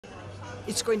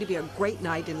It's going to be a great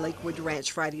night in Lakewood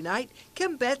Ranch Friday night.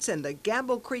 Kim Betts and the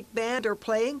Gamble Creek Band are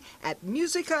playing at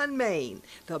Music on Main.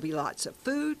 There'll be lots of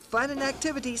food, fun, and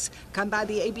activities. Come by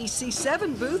the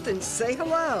ABC7 booth and say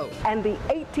hello. And the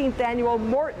 18th annual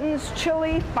Morton's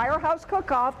Chili Firehouse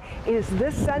Cook-Off is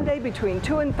this Sunday between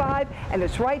 2 and 5, and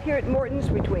it's right here at Morton's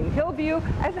between Hillview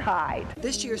and Hyde.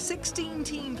 This year, 16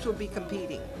 teams will be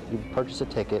competing. You purchase a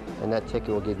ticket, and that ticket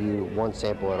will give you one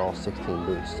sample at all 16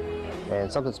 booths. And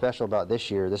something special about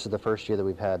this year, this is the first year that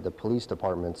we've had the police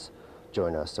departments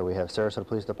join us. So we have Sarasota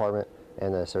Police Department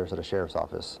and the Sarasota Sheriff's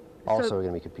Office also going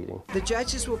to be competing. The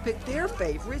judges will pick their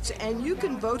favorites, and you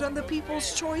can vote on the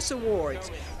People's Choice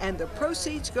Awards, and the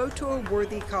proceeds go to a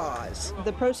worthy cause.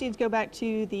 The proceeds go back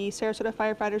to the Sarasota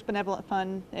Firefighters Benevolent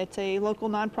Fund. It's a local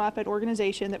nonprofit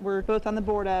organization that we're both on the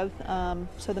board of,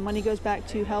 so the money goes back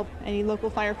to help any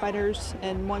local firefighters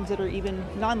and ones that are even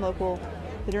non-local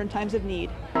that are in times of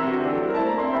need.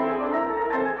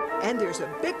 And there's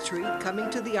a big treat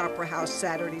coming to the Opera House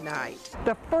Saturday night.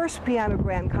 The first Piano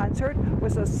Grand concert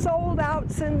was a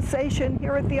sold-out sensation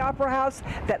here at the Opera House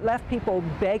that left people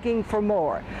begging for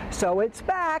more. So it's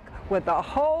back with a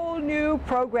whole new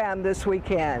program this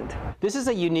weekend. This is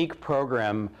a unique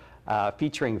program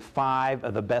featuring 5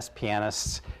 of the best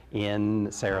pianists in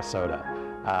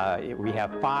Sarasota. We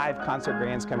have 5 concert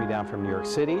grands coming down from New York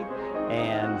City,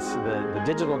 and the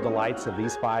digital delights of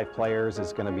these 5 players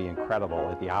is going to be incredible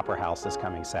at the Opera House this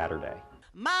coming Saturday.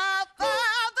 My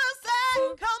father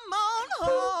said, come on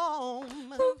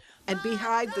home. And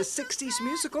Behind the 60s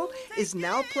musical is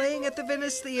now playing at the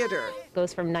Venice Theater.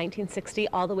 Goes from 1960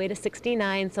 all the way to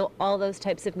 69, so all those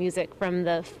types of music, from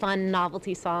the fun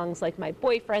novelty songs like My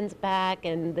Boyfriend's Back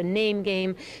and The Name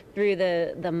Game, through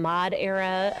the mod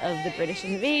era of the British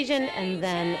invasion, and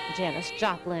then Janis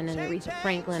Joplin and Aretha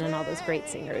Franklin and all those great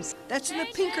singers. That's in the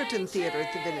Pinkerton Theater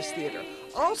at the Venice Theater.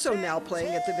 Also now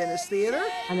playing at the Venice Theater.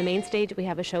 On the main stage, we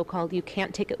have a show called You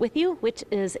Can't Take It With You, which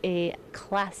is a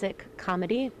classic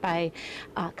comedy by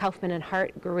Kaufman and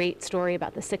Hart. Great story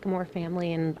about the Sycamore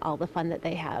family and all the fun that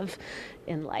they have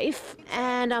in life.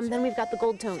 And then we've got the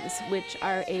Gold Tones, which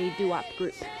are a doo-wop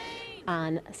group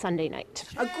on Sunday night.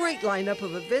 A great lineup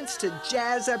of events to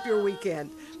jazz up your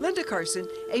weekend. Linda Carson,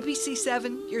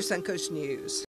 ABC7, your Suncoast News.